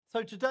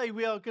So today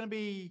we are going to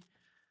be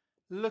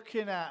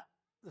looking at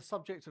the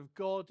subject of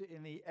God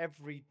in the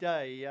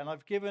everyday, and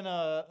I've given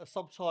a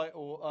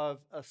subtitle of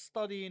a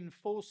study in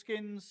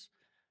foreskins,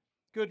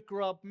 good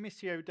grub,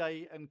 Missio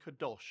Day, and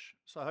Kadosh.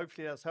 So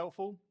hopefully that's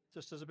helpful,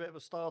 just as a bit of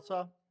a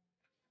starter.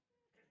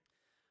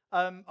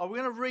 I'm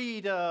going to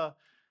read a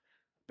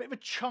bit of a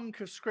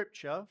chunk of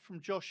scripture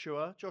from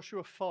Joshua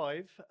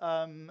 5,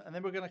 and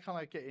then we're going to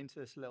kind of get into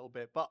this a little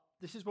bit. But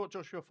this is what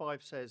Joshua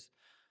 5 says.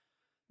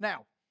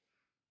 Now,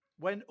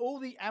 when all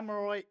the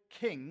Amorite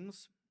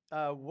kings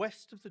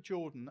west of the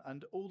Jordan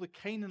and all the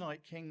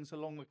Canaanite kings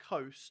along the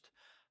coast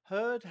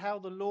heard how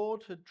the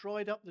Lord had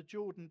dried up the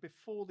Jordan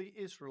before the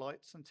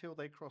Israelites until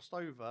they crossed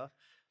over,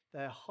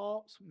 their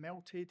hearts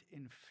melted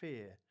in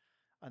fear,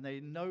 and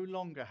they no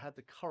longer had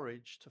the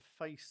courage to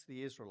face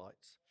the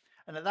Israelites.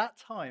 And at that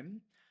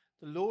time,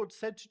 the Lord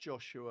said to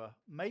Joshua,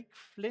 "Make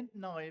flint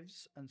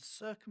knives and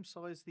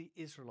circumcise the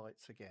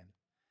Israelites again."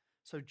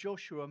 So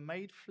Joshua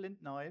made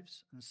flint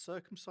knives and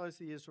circumcised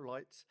the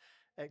Israelites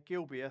at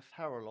Gibeath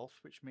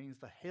Haraloth, which means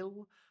the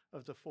hill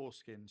of the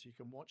foreskins. You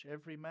can watch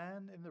every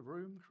man in the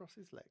room cross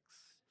his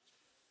legs.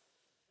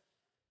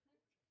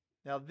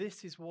 Now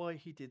this is why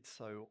he did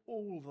so.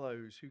 All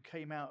those who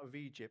came out of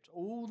Egypt,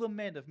 all the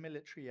men of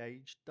military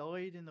age,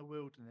 died in the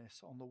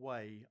wilderness on the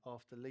way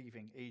after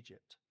leaving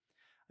Egypt.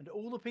 And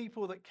all the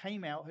people that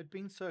came out had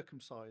been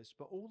circumcised,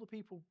 but all the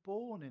people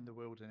born in the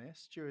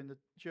wilderness during the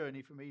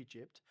journey from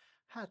Egypt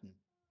hadn't.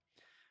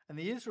 And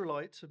the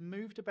Israelites had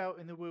moved about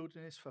in the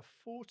wilderness for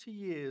 40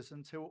 years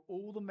until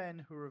all the men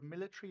who were of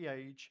military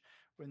age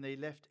when they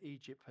left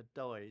Egypt had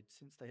died,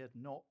 since they had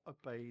not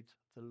obeyed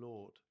the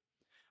Lord.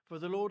 For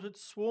the Lord had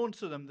sworn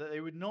to them that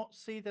they would not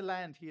see the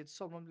land he had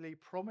solemnly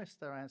promised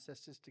their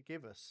ancestors to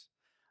give us,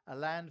 a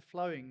land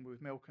flowing with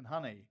milk and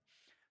honey.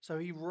 So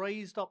he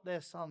raised up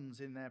their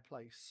sons in their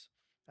place,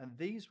 and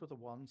these were the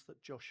ones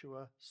that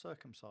Joshua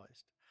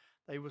circumcised.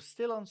 They were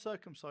still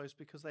uncircumcised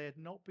because they had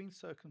not been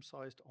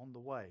circumcised on the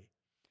way.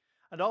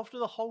 And after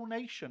the whole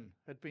nation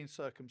had been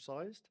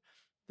circumcised,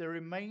 they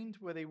remained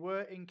where they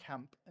were in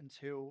camp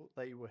until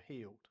they were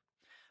healed.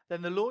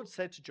 Then the Lord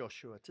said to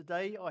Joshua,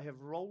 "Today I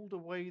have rolled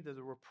away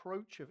the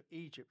reproach of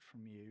Egypt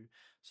from you."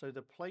 So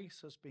the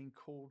place has been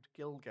called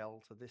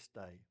Gilgal to this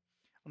day.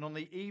 And on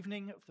the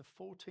evening of the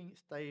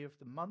 14th day of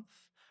the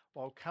month,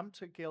 while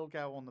camped at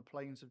Gilgal on the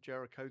plains of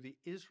Jericho, the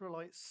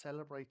Israelites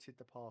celebrated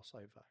the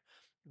Passover.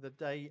 The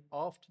day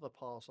after the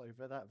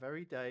Passover, that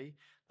very day,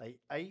 they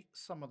ate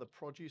some of the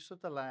produce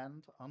of the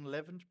land,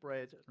 unleavened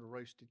bread and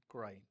roasted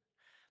grain.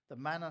 The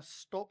manna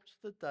stopped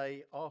the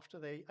day after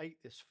they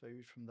ate this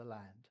food from the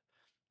land.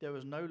 There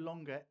was no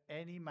longer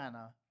any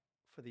manna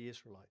for the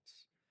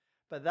Israelites.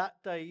 But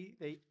that day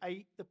they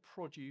ate the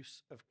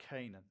produce of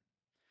Canaan.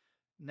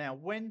 Now,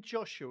 when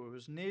Joshua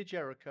was near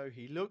Jericho,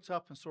 he looked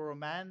up and saw a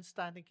man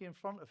standing in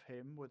front of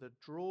him with a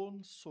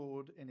drawn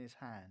sword in his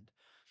hand.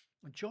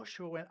 And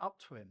Joshua went up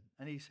to him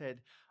and he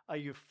said, "Are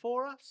you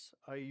for us?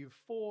 Are you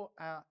for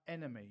our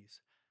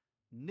enemies?"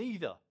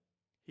 "Neither,"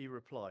 he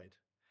replied,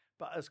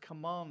 "but as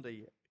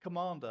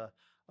commander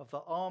of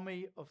the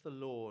army of the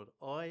Lord,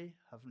 I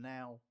have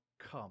now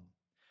come."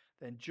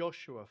 Then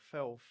Joshua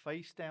fell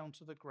face down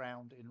to the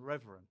ground in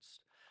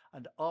reverence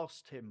and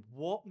asked him,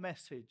 "What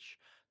message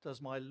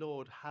does my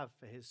Lord have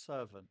for his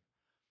servant?"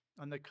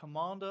 And the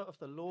commander of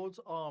the Lord's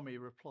army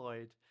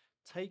replied,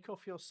 "Take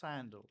off your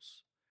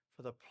sandals,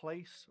 for the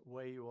place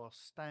where you are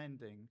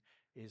standing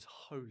is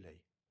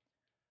holy."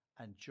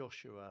 And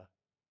Joshua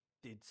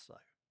did so.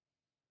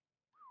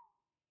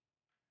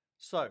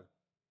 So,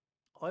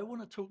 I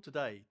want to talk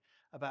today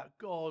about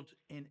God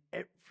in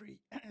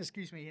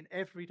in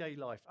everyday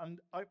life.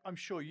 And I'm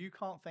sure you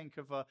can't think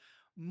of a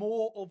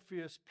more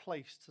obvious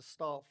place to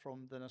start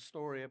from than a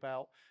story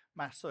about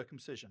mass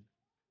circumcision.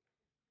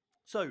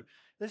 So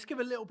let's give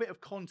a little bit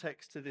of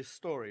context to this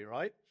story,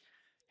 right?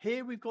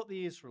 Here we've got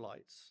the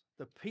Israelites,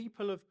 the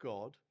people of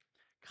God,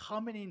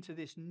 coming into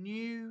this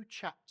new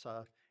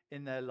chapter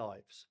in their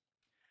lives.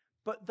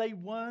 But they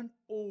weren't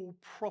all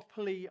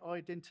properly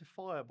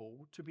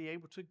identifiable to be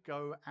able to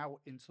go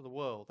out into the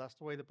world. That's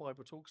the way the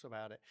Bible talks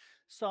about it.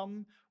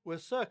 Some were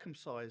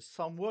circumcised,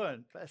 some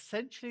weren't. But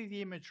essentially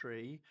the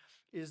imagery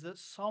is that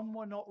some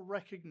were not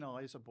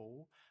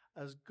recognizable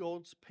as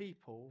God's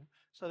people.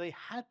 So they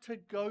had to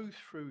go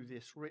through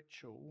this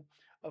ritual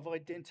of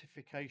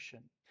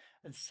identification.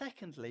 And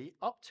secondly,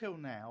 up till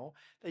now,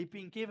 they've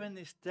been given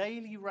this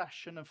daily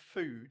ration of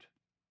food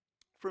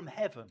from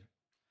heaven.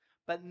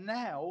 But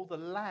now the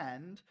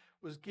land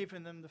was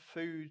giving them the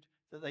food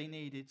that they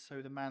needed,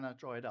 so the manna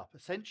dried up.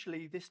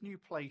 Essentially, this new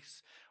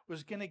place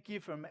was going to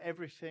give them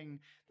everything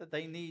that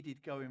they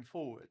needed going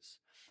forwards.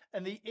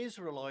 And the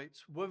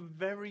Israelites were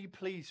very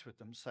pleased with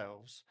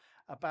themselves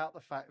about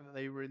the fact that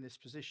they were in this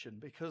position,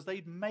 because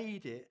they'd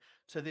made it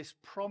to this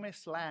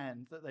promised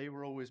land that they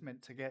were always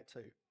meant to get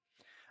to.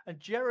 And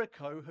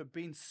Jericho had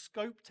been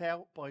scoped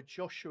out by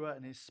Joshua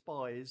and his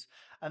spies,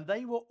 and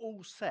they were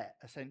all set,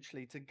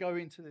 essentially, to go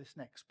into this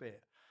next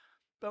bit.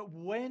 But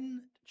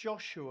when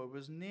Joshua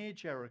was near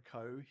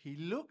Jericho, he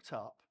looked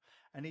up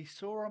and he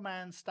saw a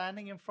man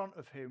standing in front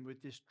of him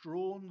with this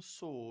drawn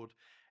sword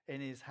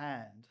in his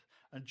hand.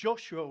 And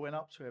Joshua went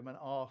up to him and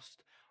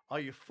asked, "Are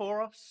you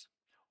for us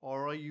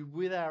or are you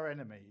with our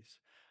enemies?"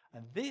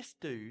 And this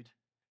dude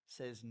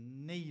says,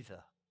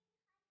 "Neither."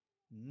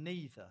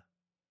 Neither.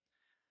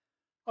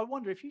 I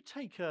wonder if you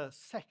take a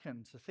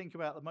second to think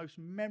about the most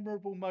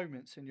memorable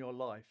moments in your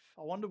life,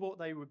 I wonder what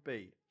they would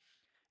be.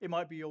 It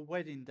might be your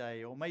wedding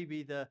day, or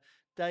maybe the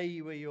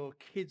day where your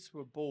kids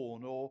were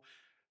born, or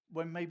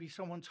when maybe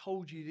someone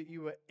told you that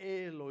you were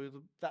ill, or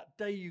that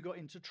day you got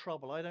into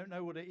trouble. I don't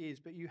know what it is,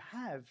 but you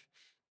have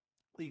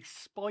these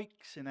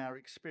spikes in our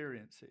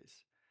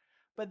experiences.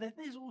 But then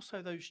there's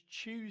also those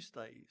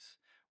Tuesdays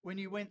when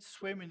you went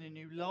swimming and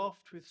you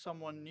laughed with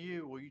someone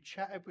new, or you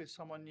chatted with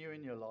someone new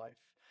in your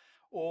life,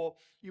 or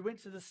you went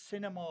to the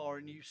cinema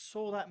and you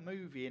saw that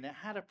movie and it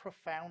had a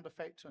profound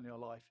effect on your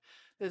life.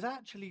 There's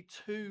actually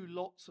two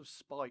lots of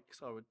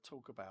spikes I would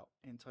talk about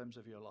in terms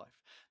of your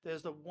life.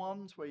 There's the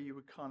ones where you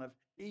would kind of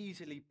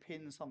easily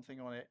pin something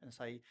on it and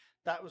say,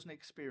 that was an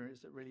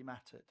experience that really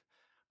mattered.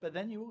 But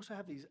then you also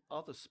have these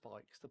other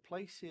spikes, the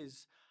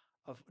places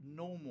of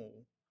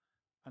normal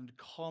and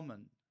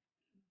common,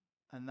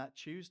 and that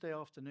Tuesday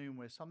afternoon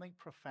where something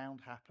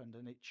profound happened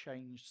and it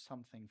changed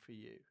something for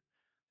you.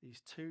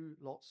 These two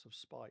lots of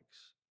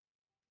spikes.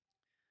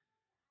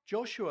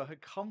 Joshua had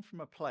come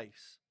from a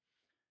place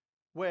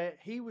where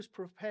he was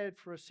prepared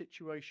for a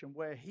situation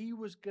where he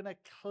was going to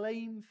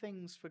claim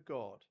things for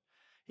God.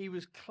 He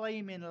was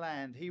claiming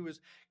land, he was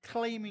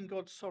claiming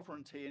God's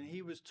sovereignty, and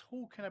he was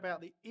talking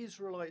about the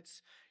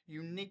Israelites'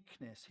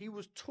 uniqueness. He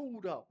was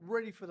tooled up,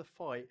 ready for the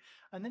fight.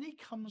 And then he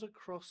comes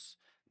across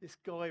this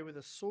guy with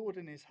a sword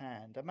in his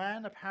hand, a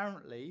man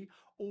apparently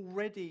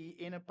already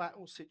in a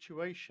battle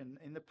situation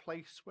in the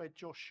place where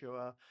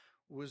Joshua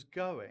was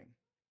going.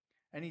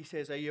 And he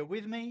says, "Are you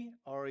with me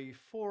or are you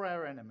for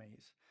our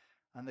enemies?"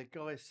 And the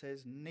guy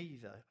says,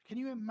 "Neither." Can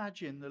you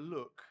imagine the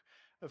look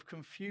of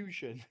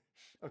confusion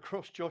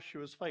across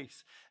Joshua's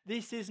face?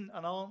 This isn't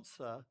an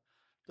answer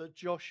that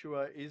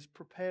Joshua is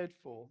prepared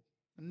for.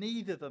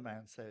 Neither, the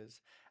man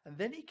says. And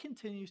then he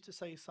continues to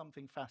say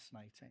something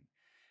fascinating.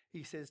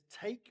 He says,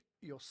 "Take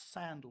your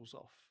sandals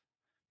off,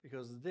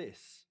 because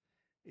this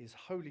is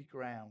holy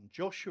ground."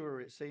 Joshua,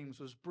 it seems,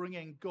 was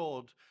bringing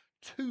God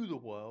to the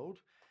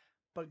world,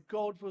 but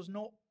God was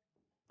not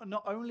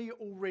only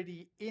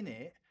already in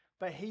it,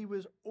 but he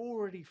was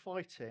already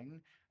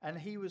fighting, and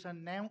he was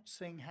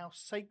announcing how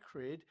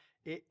sacred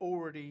it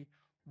already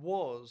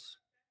was.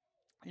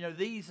 You know,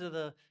 these are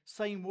the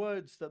same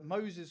words that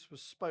Moses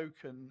was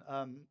spoken.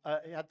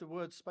 He had the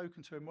words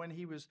spoken to him when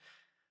he was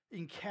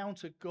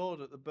encountered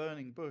God at the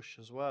burning bush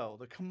as well.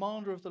 The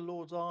commander of the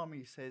Lord's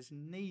army says,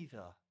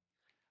 "Neither."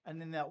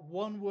 And in that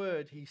one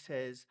word, he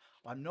says,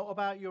 "I'm not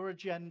about your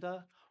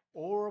agenda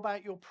or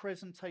about your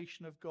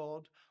presentation of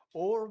God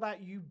or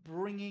about you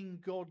bringing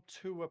God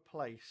to a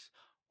place.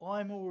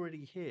 I'm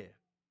already here.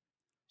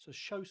 So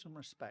show some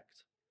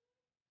respect."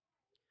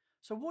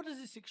 So what does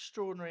this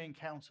extraordinary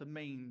encounter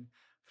mean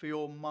for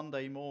your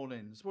Monday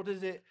mornings? What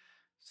does it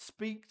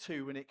speak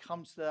to when it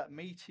comes to that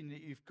meeting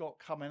that you've got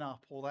coming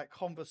up, or that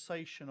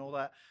conversation, or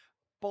that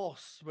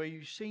boss where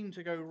you seem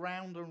to go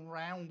round and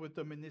round with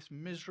them in this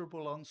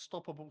miserable,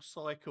 unstoppable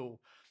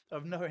cycle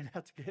of knowing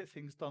how to get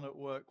things done at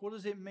work? What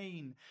does it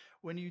mean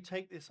when you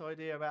take this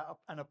idea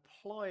about and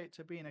apply it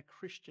to being a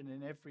Christian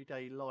in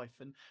everyday life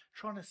and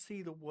trying to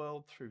see the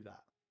world through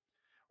that?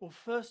 Well,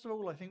 first of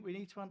all, I think we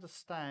need to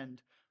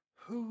understand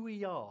who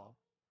we are.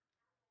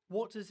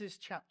 What does this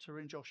chapter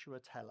in Joshua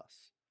tell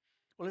us?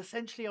 Well,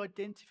 essentially,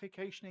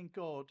 identification in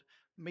God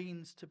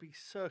means to be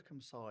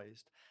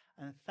circumcised,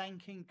 and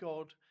thanking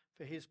God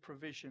for his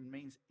provision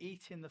means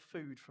eating the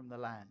food from the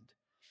land.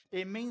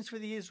 It means for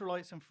the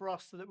Israelites and for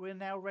us that we're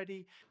now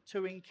ready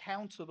to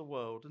encounter the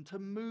world and to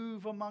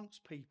move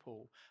amongst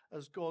people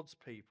as God's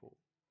people.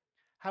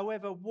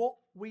 However, what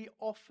we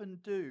often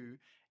do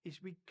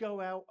is we go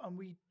out and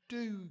we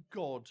do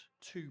God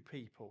to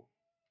people.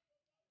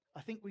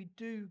 I think we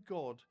do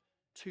God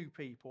to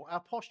people. Our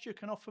posture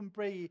can often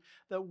be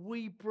that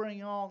we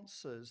bring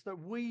answers, that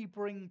we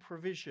bring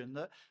provision,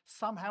 that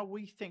somehow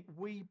we think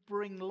we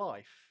bring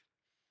life.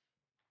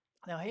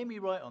 Now, hear me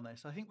right on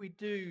this. I think we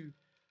do,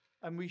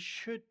 and we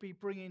should be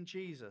bringing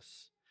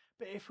Jesus.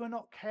 But if we're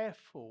not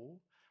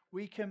careful,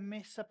 we can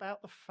miss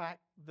about the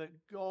fact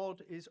that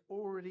God is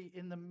already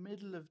in the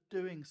middle of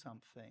doing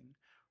something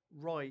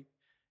right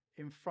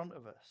in front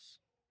of us.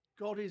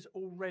 God is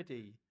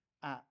already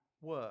at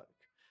work.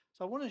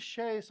 So I want to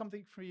share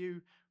something for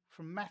you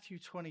from Matthew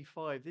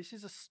 25. This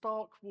is a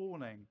stark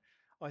warning,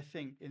 I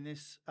think, in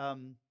this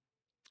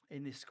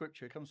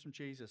scripture. It comes from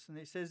Jesus, and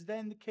it says,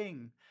 "Then the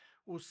king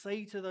will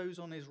say to those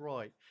on his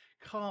right,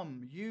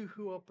 'Come, you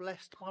who are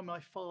blessed by my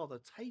Father,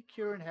 take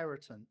your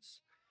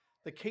inheritance,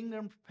 the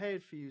kingdom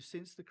prepared for you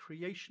since the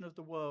creation of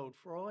the world.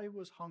 For I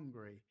was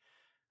hungry,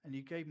 and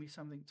you gave me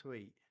something to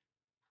eat.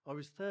 I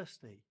was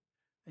thirsty,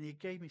 and you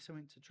gave me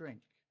something to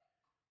drink.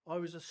 I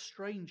was a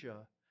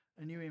stranger,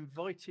 and you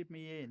invited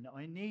me in.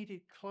 I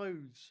needed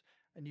clothes,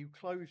 and you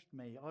clothed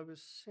me. I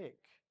was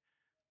sick,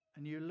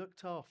 and you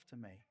looked after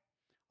me.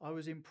 I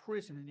was in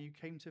prison, and you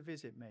came to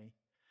visit me.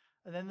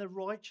 And then the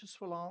righteous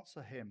will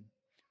answer him,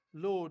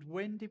 Lord,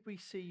 when did we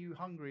see you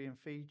hungry and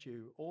feed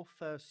you, or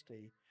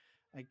thirsty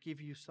and give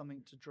you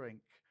something to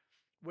drink?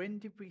 When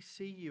did we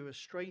see you a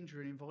stranger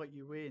and invite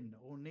you in,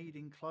 or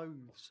needing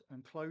clothes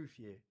and clothe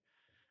you?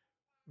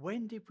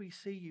 When did we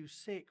see you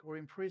sick or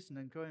in prison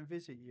and go and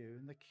visit you?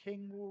 And the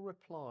king will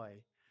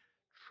reply,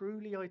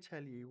 truly I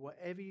tell you,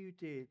 whatever you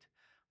did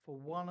for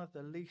one of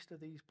the least of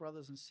these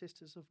brothers and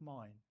sisters of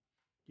mine,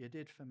 you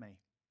did for me.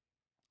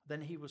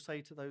 Then he will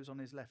say to those on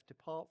his left,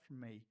 depart from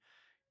me,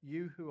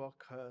 you who are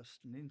cursed,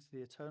 and into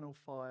the eternal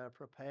fire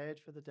prepared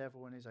for the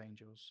devil and his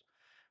angels.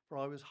 For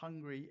I was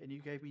hungry, and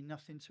you gave me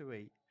nothing to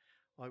eat.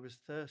 I was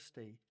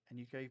thirsty, and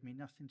you gave me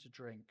nothing to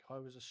drink. I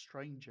was a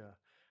stranger,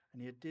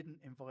 and you didn't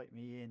invite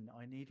me in.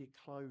 I needed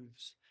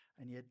clothes,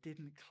 and you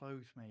didn't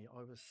clothe me.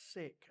 I was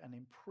sick and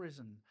in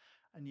prison,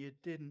 and you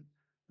didn't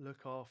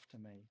look after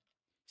me.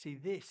 See,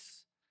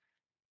 this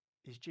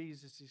is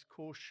Jesus'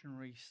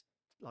 cautionary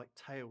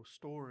tale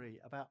story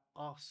about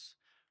us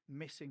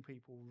missing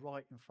people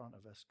right in front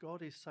of us.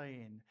 God is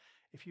saying,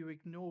 if you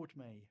ignored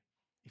me,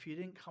 if you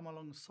didn't come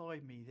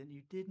alongside me, then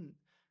you didn't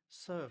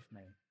serve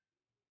me.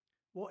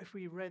 What if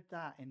we read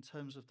that in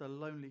terms of the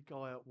lonely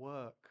guy at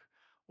work,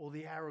 or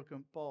the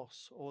arrogant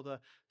boss, or the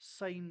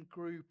same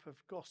group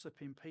of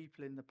gossiping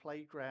people in the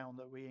playground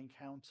that we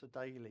encounter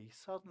daily?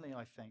 Suddenly,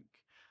 I think,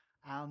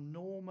 our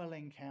normal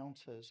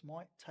encounters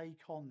might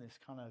take on this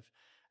kind of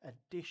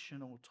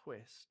additional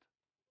twist.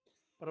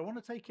 But I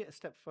want to take it a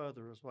step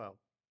further as well.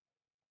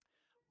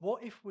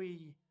 What if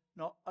we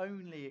not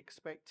only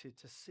expected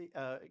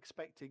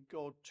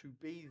God to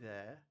be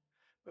there,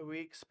 but we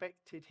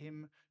expected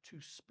him to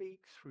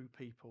speak through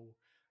people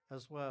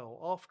as well?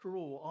 After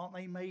all, aren't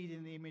they made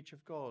in the image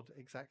of God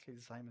exactly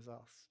the same as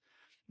us?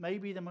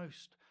 Maybe the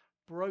most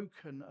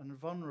broken and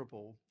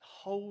vulnerable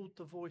hold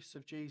the voice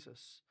of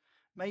Jesus.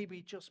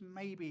 Maybe, just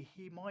maybe,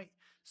 he might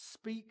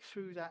speak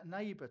through that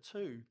neighbour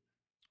too,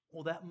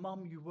 or that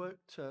mum you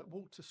walked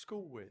to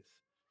school with.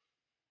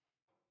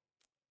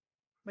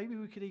 Maybe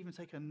we could even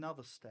take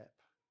another step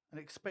and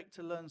expect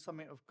to learn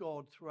something of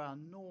God through our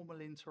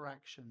normal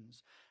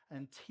interactions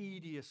and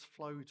tedious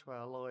flow to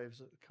our lives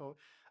that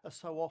are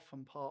so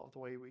often part of the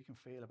way we can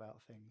feel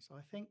about things.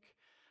 I think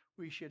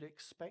we should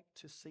expect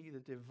to see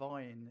the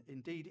divine,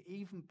 indeed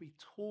even be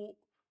taught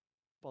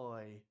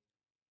by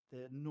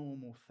the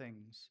normal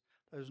things,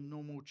 those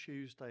normal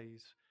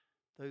Tuesdays,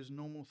 those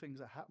normal things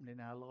that happen in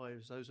our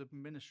lives, those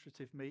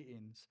administrative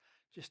meetings,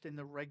 just in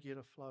the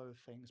regular flow of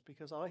things.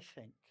 Because I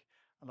think,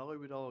 and I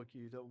would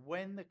argue, that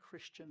when the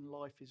Christian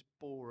life is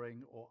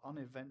boring or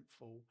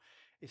uneventful,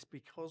 it's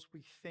because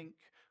we think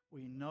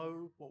we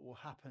know what will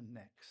happen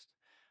next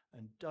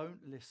and don't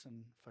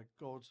listen for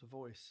God's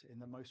voice in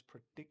the most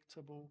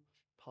predictable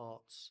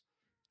parts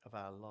of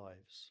our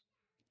lives.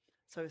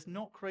 So it's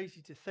not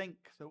crazy to think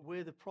that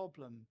we're the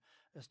problem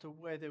as to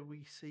whether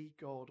we see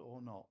God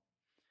or not.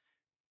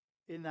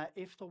 In that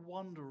if the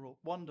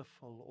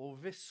wonderful or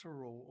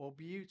visceral or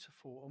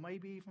beautiful or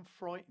maybe even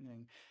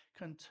frightening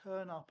can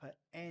turn up at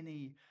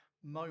any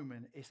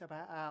moment, it's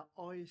about our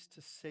eyes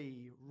to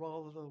see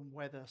rather than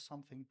whether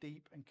something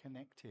deep and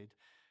connected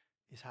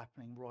is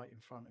happening right in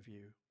front of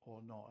you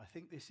or not. I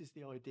think this is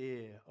the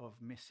idea of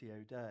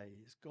Missio Day.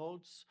 It's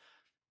God's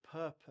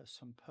purpose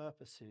and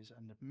purposes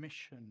and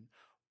mission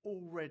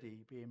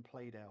already being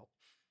played out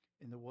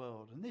in the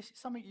world. And this is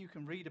something you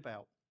can read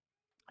about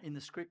in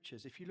the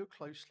scriptures if you look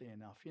closely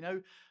enough. You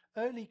know,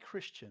 early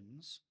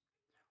Christians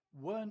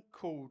weren't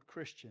called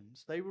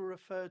Christians. They were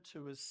referred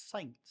to as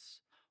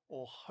saints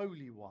or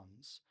holy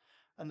ones.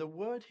 And the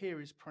word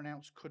here is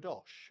pronounced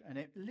kadosh, and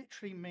it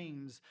literally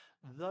means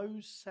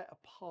those set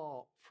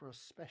apart for a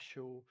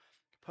special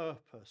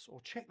purpose.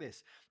 Or check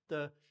this,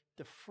 the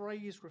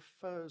phrase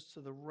refers to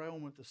the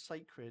realm of the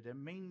sacred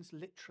and means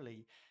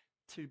literally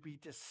to be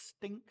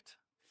distinct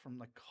from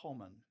the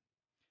common.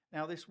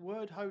 Now, this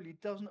word holy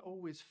doesn't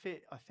always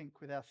fit, I think,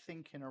 with our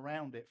thinking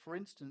around it. For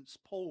instance,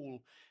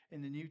 Paul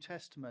in the New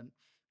Testament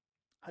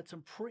had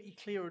some pretty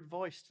clear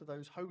advice to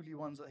those holy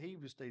ones that he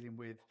was dealing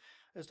with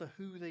as to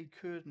who they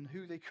could and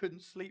who they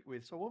couldn't sleep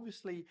with. So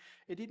obviously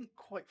it didn't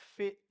quite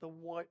fit the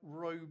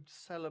white-robed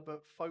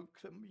celibate folk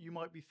that you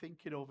might be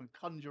thinking of and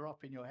conjure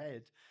up in your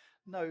head.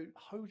 No,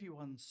 holy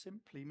ones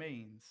simply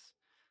means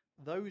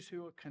those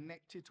who are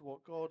connected to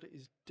what God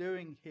is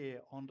doing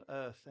here on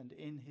earth and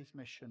in his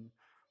mission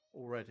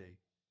already.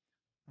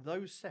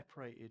 Those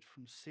separated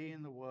from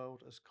seeing the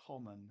world as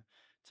common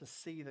to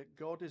see that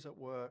God is at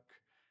work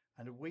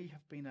and we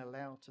have been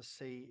allowed to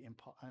see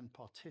and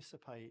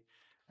participate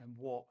in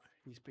what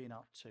he's been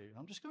up to.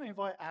 I'm just going to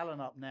invite Alan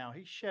up now.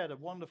 He shared a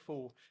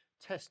wonderful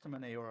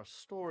testimony or a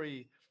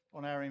story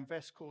on our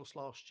Invest course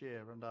last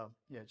year. And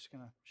just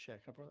going to share.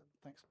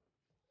 Thanks.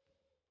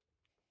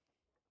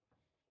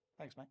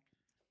 Thanks, mate.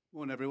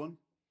 Morning, everyone.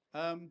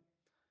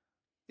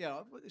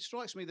 It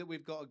strikes me that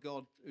we've got a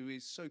God who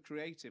is so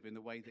creative in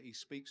the way that he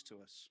speaks to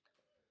us.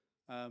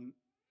 And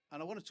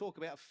I want to talk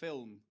about a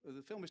film.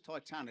 The film is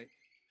Titanic.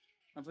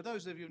 And for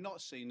those of you who have not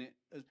seen it,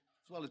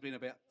 as well as being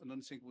about an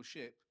unsinkable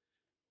ship,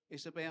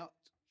 it's about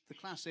the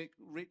classic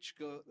rich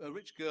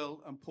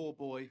girl and poor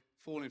boy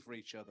falling for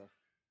each other.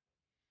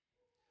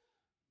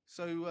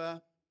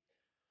 So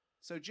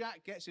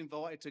Jack gets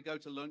invited to go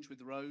to lunch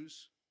with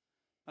Rose,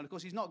 and of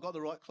course he's not got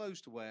the right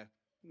clothes to wear.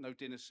 No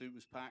dinner suit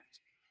was packed,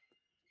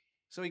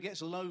 so he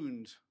gets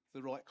loaned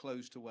the right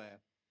clothes to wear.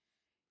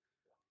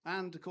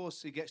 And of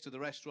course he gets to the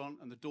restaurant,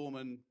 and the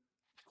doorman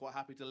is quite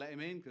happy to let him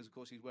in because of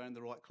course he's wearing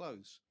the right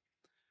clothes.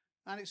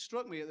 And it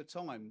struck me at the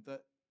time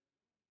that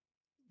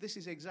this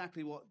is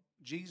exactly what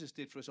Jesus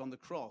did for us on the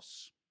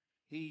cross.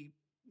 He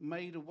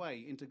made a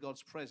way into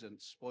God's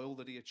presence by all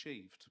that he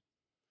achieved.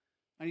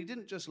 And he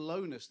didn't just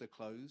loan us the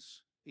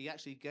clothes, he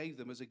actually gave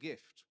them as a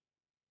gift.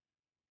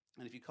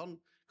 And if you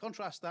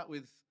contrast that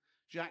with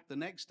Jack the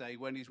next day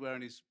when he's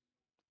wearing his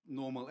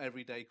normal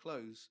everyday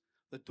clothes,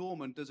 the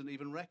doorman doesn't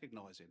even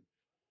recognize him.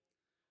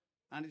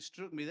 And it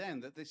struck me then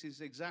that this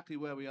is exactly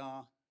where we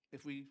are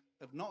if we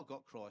have not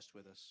got Christ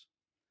with us.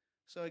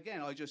 So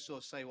again, I just sort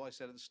of say what I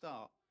said at the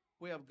start.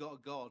 We have got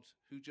a God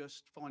who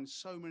just finds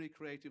so many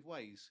creative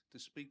ways to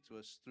speak to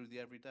us through the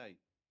everyday.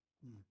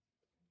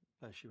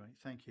 Bless you, mate.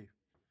 Thank you.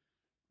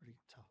 Really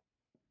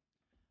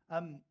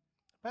tough.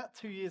 About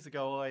 2 years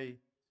ago, I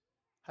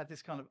had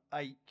this kind of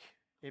ache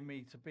in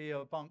me to be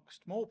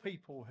amongst more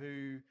people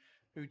who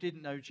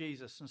didn't know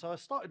Jesus, and so I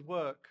started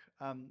work,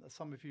 as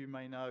some of you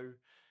may know,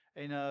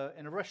 in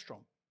a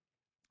restaurant.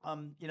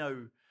 You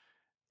know,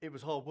 it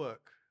was hard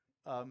work.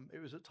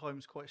 It was at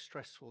times quite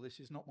stressful. This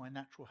is not my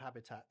natural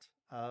habitat,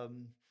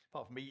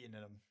 apart from eating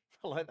in them.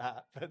 I like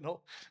that, but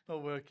not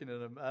working in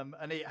them.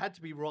 And it had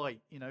to be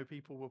right. You know,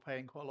 people were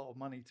paying quite a lot of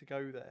money to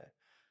go there.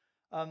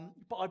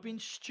 But I've been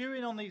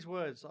stewing on these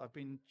words that I've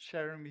been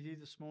sharing with you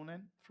this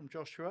morning from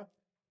Joshua.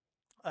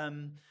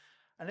 And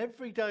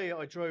every day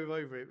I drove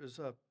over, it was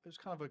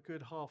kind of a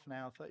good half an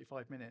hour,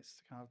 35 minutes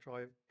to kind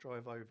of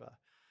drive over.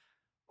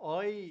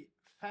 I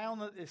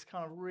found that this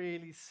kind of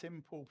really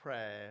simple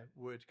prayer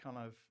would kind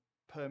of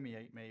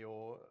permeate me,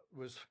 or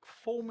was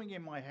forming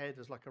in my head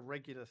as like a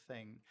regular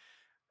thing.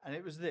 And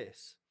it was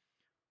this: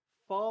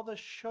 Father,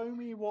 show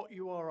me what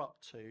you are up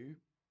to,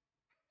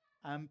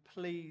 and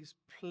please,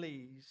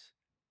 please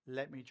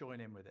let me join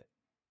in with it.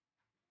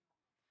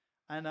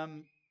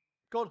 And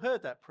God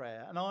heard that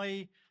prayer, and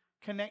I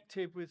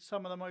connected with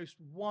some of the most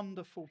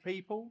wonderful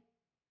people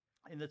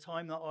in the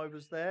time that I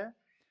was there.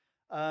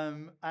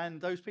 And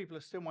those people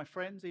are still my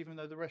friends, even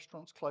though the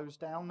restaurant's closed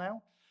down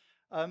now.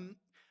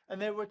 And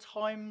there were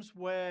times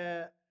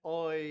where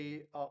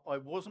I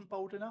wasn't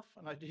bold enough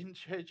and I didn't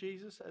share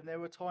Jesus. And there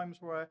were times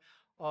where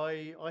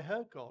I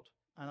heard God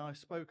and I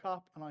spoke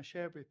up and I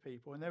shared with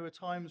people. And there were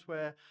times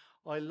where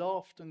I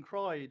laughed and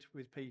cried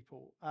with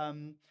people.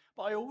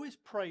 But I always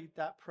prayed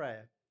that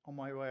prayer on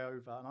my way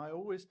over. And I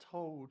always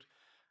told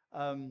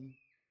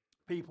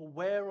people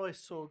where I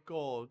saw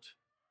God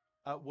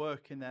at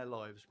work in their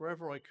lives,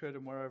 wherever I could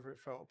and wherever it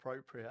felt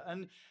appropriate.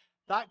 And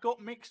that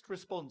got mixed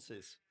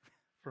responses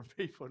from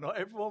people. Not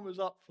everyone was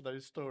up for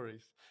those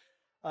stories.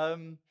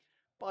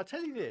 But I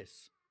tell you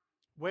this,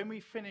 when we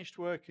finished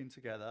working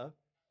together,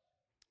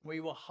 we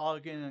were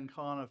hugging and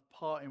kind of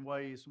parting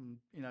ways, and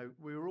you know,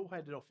 we were all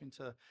headed off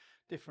into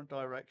different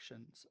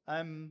directions.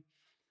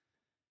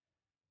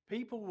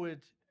 People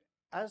would,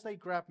 as they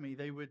grabbed me,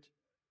 they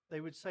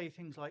would say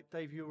things like,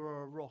 "Dave, you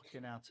were a rock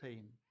in our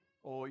team,"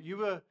 or you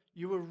were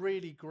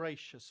really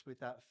gracious with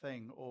that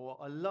thing, or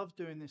 "I love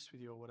doing this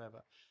with you," or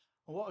whatever.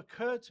 And what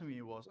occurred to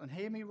me was, and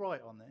hear me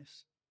right on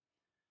this,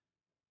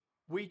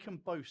 we can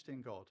boast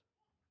in God.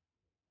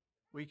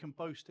 We can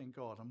boast in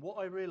God. And what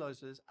I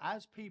realized is,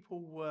 as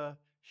people were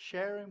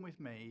sharing with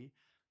me,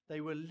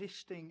 they were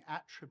listing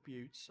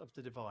attributes of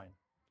the divine.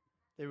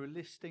 They were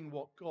listing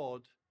what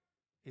God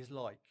is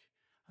like.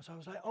 And so I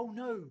was like, oh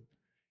no,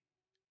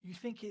 you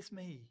think it's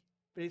me,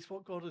 but it's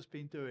what God has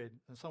been doing.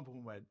 And some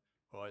people went,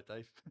 all right,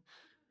 Dave.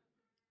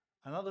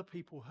 And other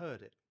people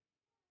heard it.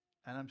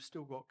 And I'm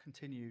still got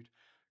continued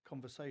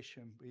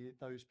conversation with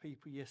those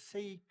people. You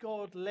see,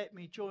 God let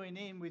me join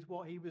in with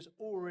what he was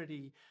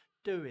already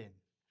doing.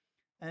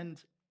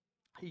 And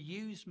he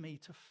used me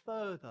to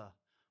further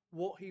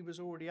what he was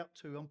already up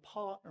to and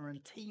partner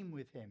and team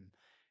with him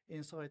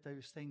inside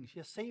those things.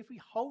 You see, if we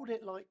hold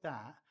it like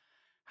that,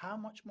 how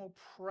much more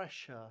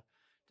pressure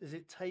does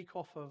it take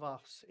off of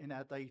us in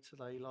our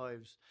day-to-day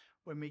lives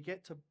when we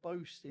get to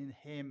boast in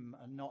him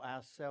and not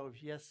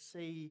ourselves? You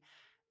see,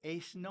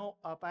 it's not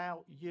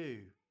about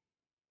you.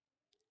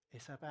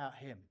 It's about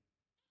him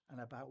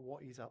and about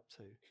what he's up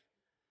to.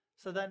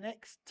 So the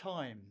next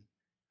time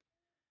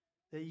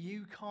that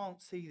you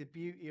can't see the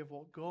beauty of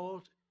what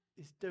God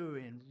is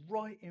doing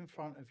right in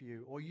front of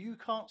you, or you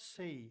can't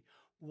see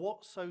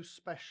what's so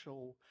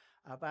special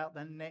about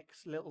the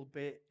next little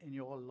bit in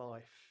your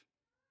life,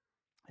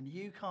 and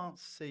you can't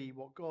see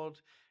what God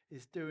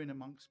is doing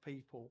amongst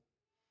people,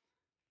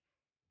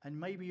 and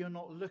maybe you're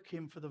not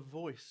looking for the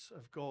voice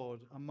of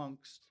God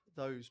amongst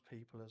those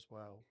people as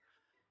well,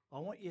 I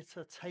want you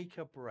to take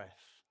a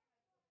breath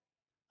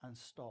and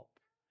stop.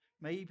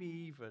 Maybe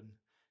even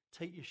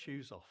take your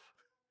shoes off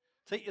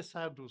Take your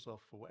sandals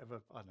off or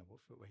whatever. I don't know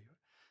what footwear you.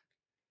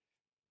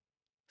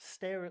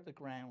 Stare at the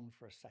ground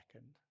for a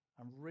second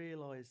and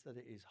realize that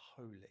it is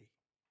holy.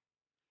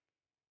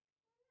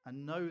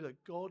 And know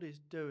that God is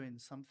doing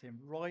something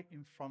right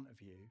in front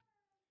of you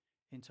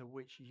into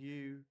which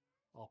you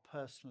are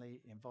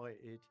personally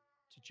invited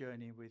to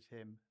journey with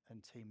him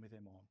and team with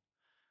him on.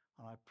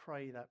 And I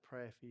pray that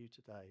prayer for you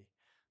today,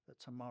 that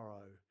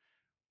tomorrow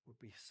would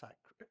be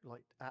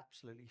like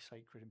absolutely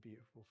sacred and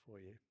beautiful for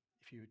you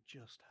if you would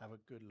just have a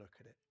good look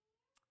at it.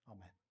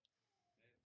 Amen.